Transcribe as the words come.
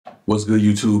What's good,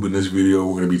 YouTube? In this video,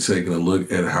 we're going to be taking a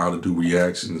look at how to do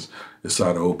reactions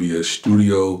inside of OBS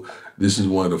Studio. This is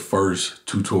one of the first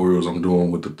tutorials I'm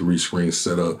doing with the 3-screen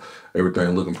setup. Everything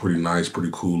looking pretty nice, pretty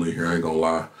cool in here, I ain't gonna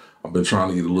lie. I've been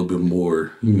trying to get a little bit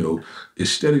more,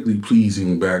 aesthetically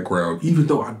pleasing background, even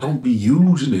though I don't be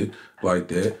using it like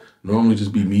that. Normally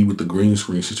just be me with the green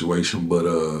screen situation, but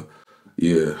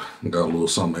yeah, got a little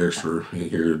something extra in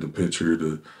here. The picture,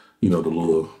 the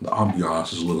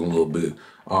ambiance is looking a little bit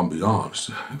ambiance,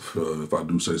 if I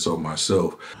do say so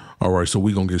myself. All right, so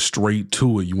we're gonna get straight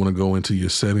to it. You wanna go into your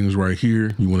settings right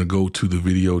here. You wanna go to the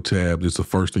video tab. This is the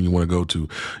first thing you wanna go to.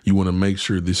 You wanna make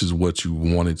sure this is what you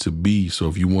want it to be. So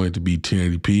if you want it to be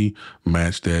 1080p,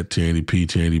 match that 1080p,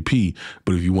 1080p.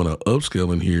 But if you wanna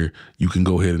upscale in here, you can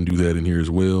go ahead and do that in here as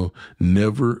well.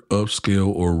 Never upscale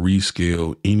or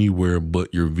rescale anywhere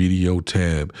but your video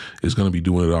tab. It's gonna be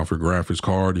doing it off your graphics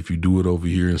card. If you do it over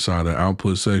here inside the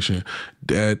output section,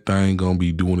 that thing gonna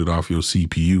be doing it off your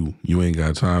CPU. You ain't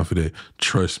got time for that,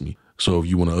 trust me. So if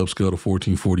you want to upscale to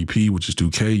 1440p, which is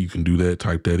 2K, you can do that,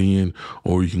 type that in,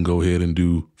 or you can go ahead and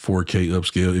do 4K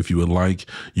upscale if you would like.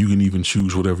 You can even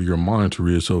choose whatever your monitor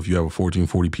is. So if you have a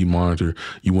 1440p monitor,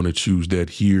 you want to choose that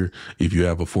here. If you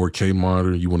have a 4K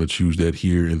monitor, you want to choose that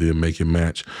here and then make it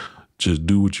match. Just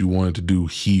do what you wanted to do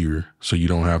here so you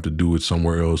don't have to do it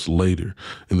somewhere else later.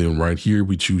 And then right here,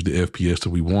 we choose the FPS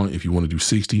that we want. If you want to do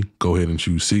 60, go ahead and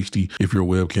choose 60. If your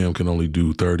webcam can only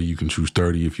do 30, you can choose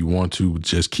 30 if you want to. But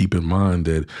just keep in mind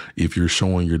that if you're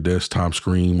showing your desktop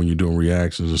screen when you're doing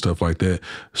reactions and stuff like that,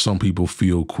 some people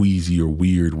feel queasy or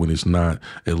weird when it's not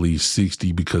at least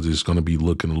 60 because it's going to be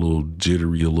looking a little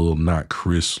jittery, a little not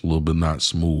crisp, a little bit not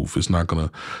smooth. It's not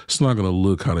gonna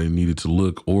look how they need it to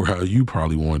look or how you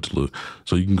probably want it to look.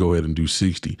 So you can go ahead and do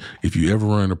 60. If you ever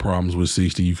run into problems with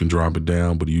 60, you can drop it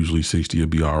down, but usually 60 will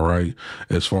be all right.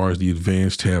 As far as the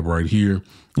advanced tab right here,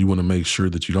 you want to make sure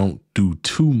that you don't do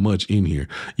too much in here.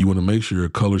 You want to make sure your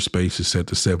color space is set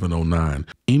to 709.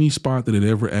 Any spot that it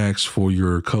ever asks for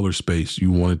your color space,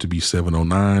 you want it to be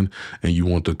 709, and you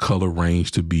want the color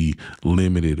range to be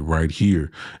limited right here.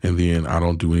 And then I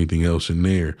don't do anything else in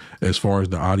there. As far as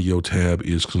the audio tab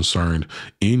is concerned,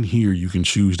 in here you can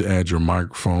choose to add your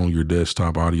microphone, your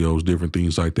desktop audios, different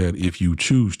things like that if you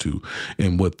choose to.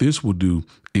 And what this will do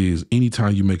is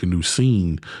anytime you make a new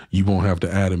scene, you won't have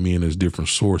to add them in as different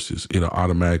sources. It'll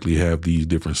automatically have these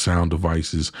different sound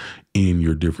devices in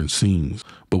your different scenes.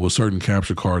 But with certain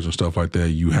capture cards and stuff like that,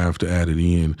 you have to add it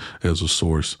in as a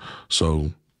source.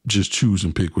 So just choose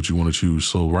and pick what you want to choose.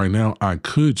 So right now I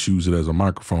could choose it as a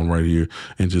microphone right here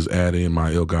and just add in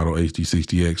my Elgato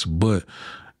HD60X. But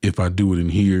if I do it in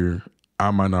here, I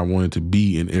might not want it to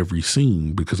be in every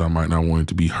scene because I might not want it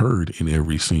to be heard in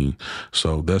every scene.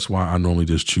 So that's why I normally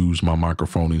just choose my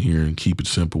microphone in here and keep it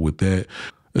simple with that.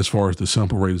 As far as the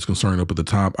sample rate is concerned, up at the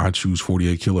top, I choose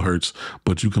 48 kilohertz,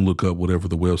 but you can look up whatever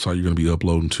the website you're going to be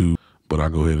uploading to. But I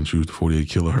go ahead and choose the 48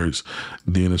 kilohertz.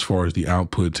 Then as far as the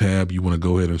output tab, you want to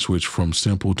go ahead and switch from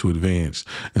simple to advanced.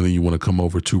 And then you want to come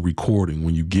over to recording.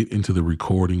 When you get into the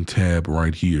recording tab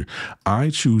right here, I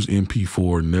choose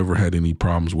MP4, never had any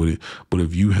problems with it. But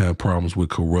if you have problems with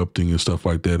corrupting and stuff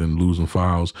like that and losing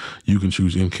files, you can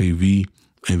choose MKV.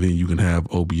 And then you can have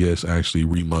OBS actually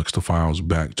remux the files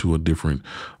back to a different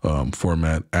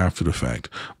format after the fact.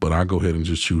 But I go ahead and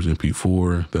just choose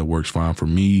MP4. That works fine for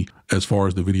me. As far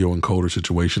as the video encoder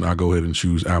situation, I go ahead and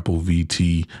choose Apple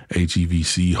VT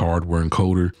HEVC hardware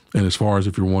encoder. And as far as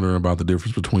if you're wondering about the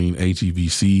difference between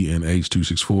HEVC and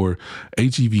H.264,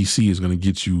 HEVC is going to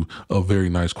get you a very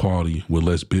nice quality with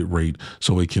less bit rate,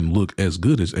 so it can look as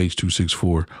good as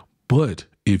H.264. But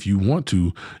if you want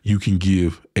to, you can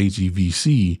give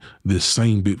HEVC the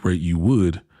same bit rate you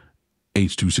would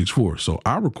H.264. So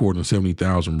I record in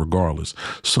 70,000 regardless.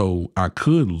 So I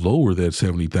could lower that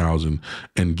 70,000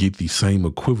 and get the same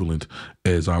equivalent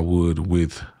as I would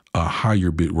with a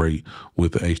higher bit rate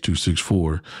with the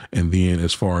H.264. And then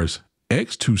as far as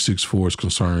X.264 is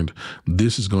concerned,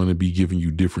 this is going to be giving you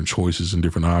different choices and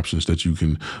different options that you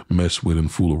can mess with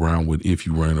and fool around with if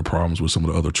you run into problems with some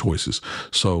of the other choices.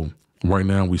 So right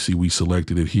now we see we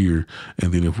selected it here,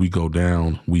 and then if we go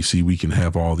down, we see we can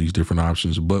have all these different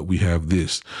options, but we have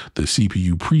this, the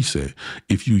CPU preset.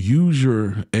 If you use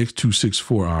your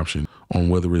X.264 option on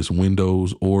whether it's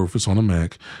Windows or if it's on a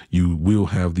Mac, you will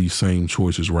have these same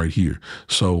choices right here.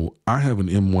 So I have an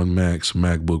M1 Max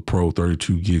MacBook Pro,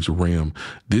 32 gigs of RAM.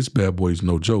 This bad boy is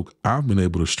no joke. I've been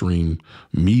able to stream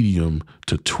medium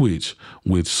to Twitch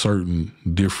with certain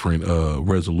different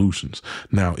resolutions.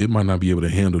 Now, it might not be able to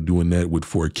handle doing that with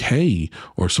 4K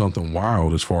or something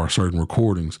wild as far as certain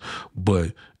recordings,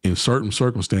 but in certain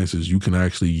circumstances, you can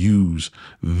actually use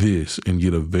this and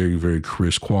get a very, very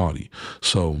crisp quality.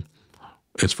 So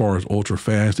as far as ultra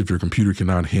fast, if your computer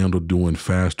cannot handle doing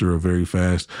faster or very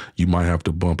fast, you might have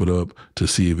to bump it up to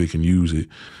see if it can use it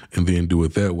and then do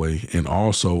it that way. And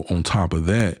also on top of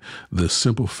that, the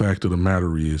simple fact of the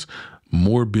matter is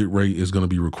more bit rate is going to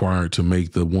be required to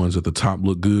make the ones at the top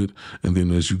look good. And then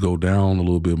as you go down a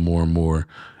little bit more and more,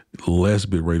 less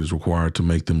bit rate is required to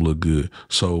make them look good.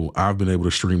 So I've been able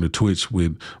to stream to Twitch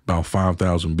with about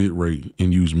 5,000 bit rate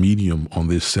and use medium on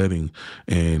this setting,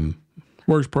 and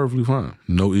works perfectly fine.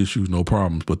 No issues, no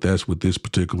problems. But that's with this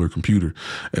particular computer.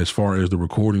 As far as the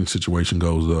recording situation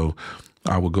goes, though,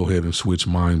 I will go ahead and switch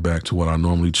mine back to what I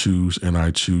normally choose, and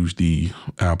I choose the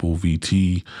Apple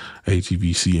VT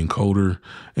HEVC encoder,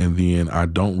 and then I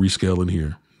don't rescale in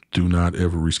here. Do not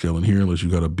ever rescale in here unless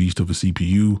you got a beast of a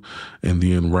CPU. And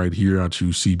then right here, I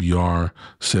choose CBR,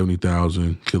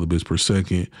 70,000 kilobits per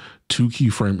second, 2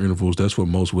 keyframe intervals. That's what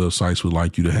most websites would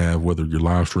like you to have, whether you're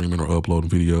live streaming or uploading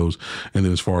videos. And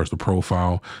then as far as the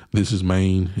profile, this is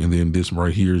main, and then this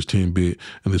right here is 10-bit,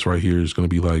 and this right here is going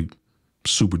to be like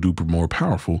super duper more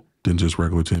powerful than just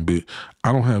regular 10-bit.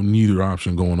 I don't have neither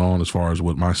option going on as far as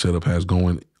what my setup has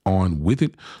going on with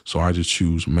it, so I just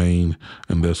choose main,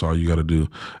 and that's all you got to do.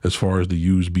 As far as the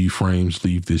USB frames,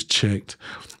 leave this checked.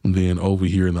 And then over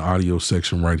here in the audio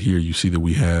section right here, you see that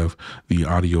we have the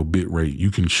audio bit rate. You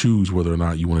can choose whether or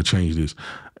not you want to change this.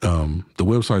 The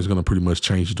website is going to pretty much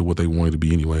change it to what they want it to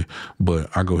be anyway, but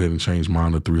I go ahead and change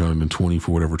mine to 320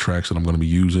 for whatever tracks that I'm going to be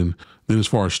using. Then as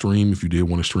far as stream, if you did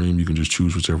want to stream, you can just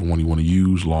choose whichever one you want to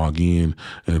use, log in,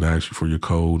 and it asks you for your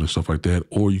code and stuff like that.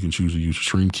 Or you can choose to use a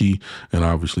stream key, and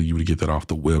obviously you would get that off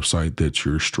the website that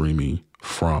you're streaming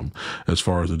from. As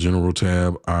far as the general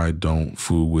tab, I don't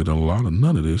fool with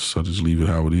none of this. I just leave it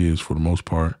how it is for the most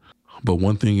part. But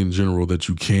one thing in general that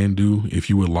you can do, if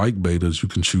you would like betas, you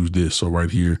can choose this. So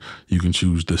right here, you can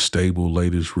choose the stable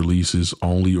latest releases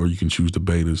only, or you can choose the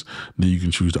betas. Then you can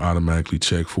choose to automatically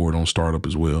check for it on startup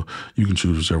as well. You can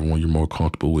choose whichever one you're more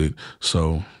comfortable with.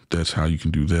 So that's how you can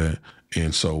do that.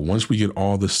 And so once we get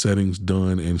all the settings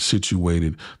done and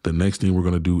situated, the next thing we're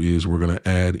going to do is we're going to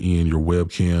add in your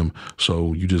webcam.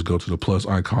 So you just go to the plus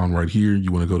icon right here.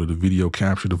 You want to go to the video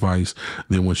capture device.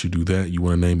 Then once you do that, you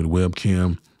want to name it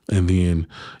webcam. And then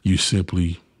you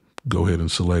simply go ahead and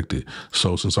select it.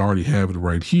 So since I already have it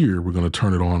right here, we're going to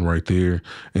turn it on right there.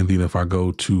 And then if I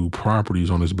go to properties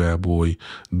on this bad boy,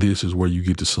 this is where you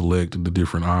get to select the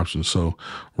different options. So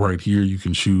right here, you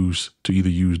can choose to either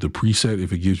use the preset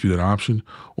if it gives you that option,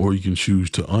 or you can choose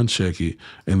to uncheck it.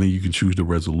 And then you can choose the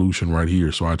resolution right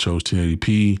here. So I chose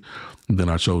 1080p. Then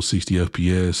I chose 60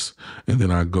 FPS, and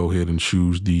then I go ahead and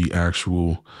choose the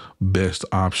actual best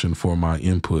option for my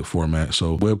input format.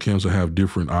 So webcams will have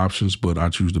different options, but I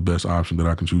choose the best option that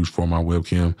I can choose for my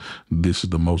webcam. This is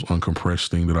the most uncompressed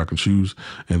thing that I can choose.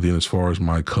 And then as far as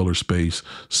my color space,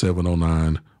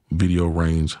 709, video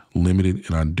range limited,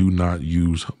 and I do not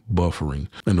use buffering.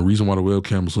 And the reason why the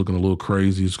webcam is looking a little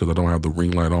crazy is because I don't have the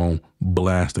ring light on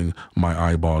blasting my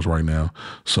eyeballs right now.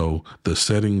 So the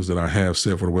settings that I have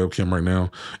set for the webcam right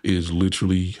now is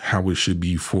literally how it should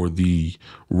be for the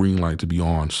ring light to be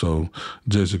on. So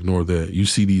just ignore that. You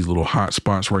see these little hot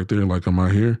spots right there, like on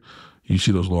my hair? You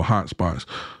see those little hot spots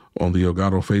on the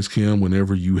Elgato face cam.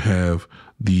 Whenever you have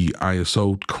the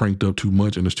ISO cranked up too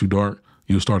much and it's too dark,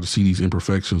 you'll start to see these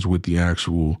imperfections with the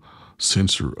actual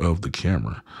sensor of the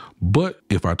camera. But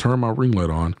if I turn my ring light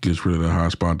on, gets rid of the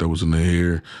hot spot that was in the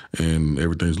hair, and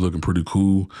everything's looking pretty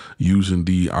cool, using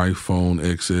the iPhone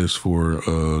XS for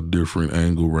a different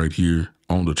angle right here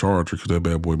on the charger, because that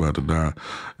bad boy about to die.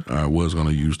 I was going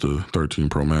to use the 13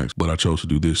 Pro Max, but I chose to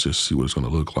do this just to see what it's going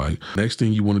to look like. Next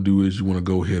thing you want to do is you want to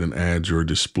go ahead and add your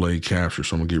display capture.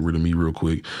 So I'm going to get rid of me real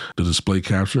quick. The display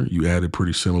capture, you add it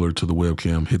pretty similar to the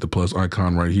webcam. Hit the plus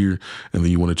icon right here, and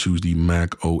then you want to choose the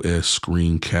Mac OS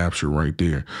screen capture right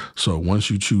there. So once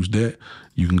you choose that,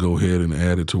 you can go ahead and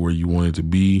add it to where you want it to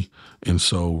be. And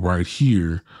so right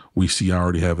here, we see I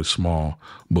already have it small,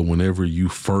 but whenever you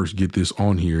first get this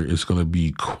on here, it's going to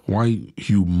be quite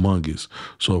humongous.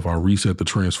 So if I reset the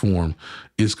transform,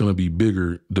 it's going to be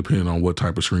bigger depending on what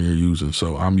type of screen you're using.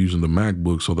 So I'm using the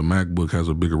MacBook, so the MacBook has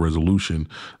a bigger resolution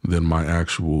than my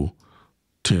actual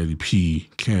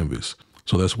 1080p canvas.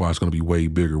 So that's why it's going to be way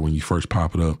bigger when you first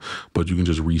pop it up, but you can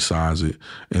just resize it.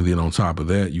 And then on top of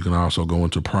that, you can also go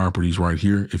into properties right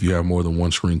here. If you have more than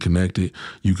one screen connected,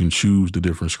 you can choose the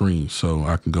different screens. So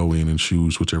I can go in and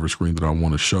choose whichever screen that I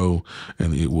want to show,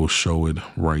 and it will show it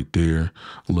right there,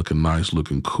 looking nice,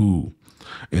 looking cool.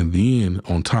 And then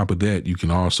on top of that, you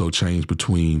can also change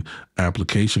between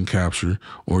application capture,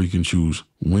 or you can choose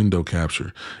window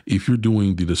capture. If you're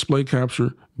doing the display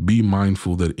capture, be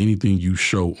mindful that anything you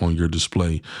show on your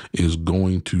display is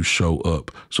going to show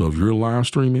up. So if you're live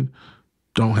streaming,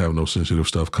 don't have no sensitive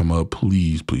stuff come up,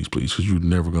 please, please, please, because you're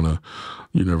never gonna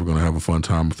have a fun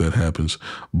time if that happens.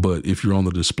 But if you're on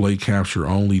the display capture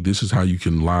only, this is how you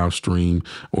can live stream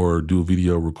or do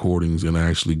video recordings and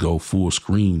actually go full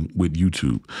screen with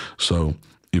YouTube. So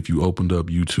if you opened up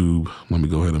YouTube, let me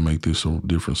go ahead and make this a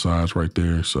different size right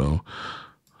there. So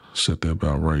set that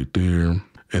about right there.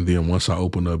 And then once I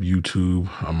open up YouTube,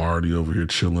 I'm already over here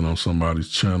chilling on somebody's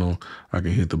channel. I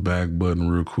can hit the back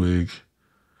button real quick.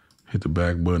 Hit the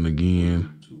back button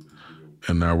again,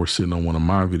 and now we're sitting on one of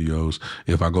my videos.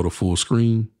 If I go to full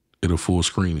screen, it'll full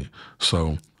screen it.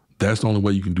 So that's the only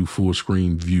way you can do full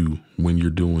screen view when you're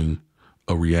doing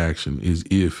a reaction, is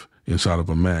if inside of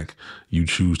a Mac you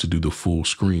choose to do the full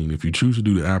screen. If you choose to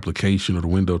do the application or the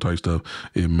window type stuff,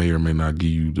 it may or may not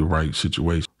give you the right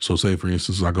situation. So say for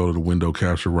instance, I go to the window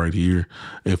capture right here.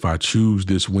 If I choose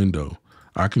this window,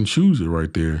 I can choose it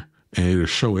right there, and it'll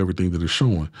show everything that it's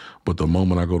showing. But the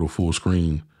moment I go to full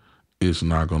screen, it's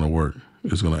not going to work.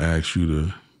 It's going to ask you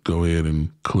to go ahead and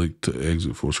click to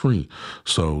exit full screen.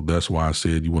 So that's why I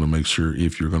said you want to make sure,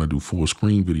 if you're going to do full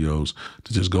screen videos,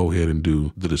 to just go ahead and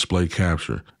do the display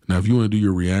capture. Now, if you want to do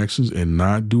your reactions and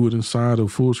not do it inside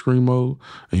of full screen mode,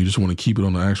 and you just want to keep it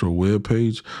on the actual web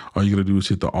page, all you got to do is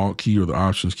hit the Alt key or the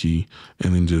Options key,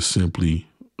 and then just simply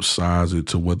size it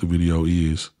to what the video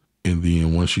is. And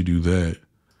then once you do that,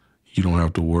 you don't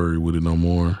have to worry with it no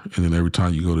more. And then every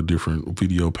time you go to different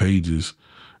video pages,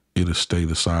 it'll stay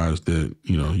the size that,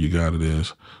 you got it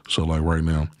as. So like right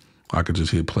now, I could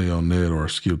just hit play on that or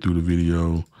skip through the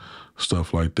video,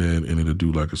 stuff like that, and it'll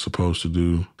do like it's supposed to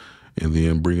do. And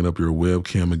then bringing up your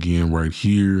webcam again right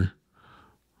here,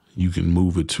 you can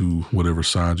move it to whatever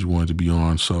side you want it to be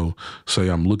on. So say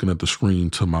I'm looking at the screen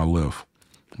to my left,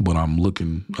 but I'm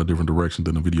looking a different direction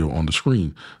than the video on the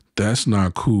screen. That's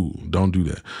not cool. Don't do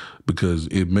that, because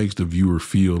it makes the viewer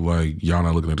feel like y'all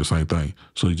not looking at the same thing.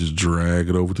 So you just drag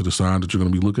it over to the side that you're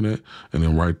going to be looking at. And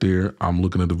then right there, I'm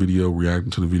looking at the video, reacting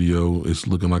to the video. It's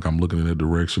looking like I'm looking in that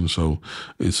direction. So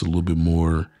it's a little bit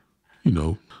more, a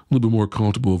little bit more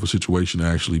comfortable of a situation to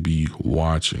actually be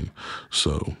watching.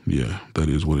 So yeah, that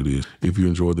is what it is. If you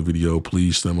enjoyed the video,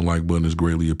 please slam the like button. It's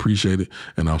greatly appreciated.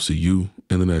 And I'll see you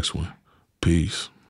in the next one. Peace.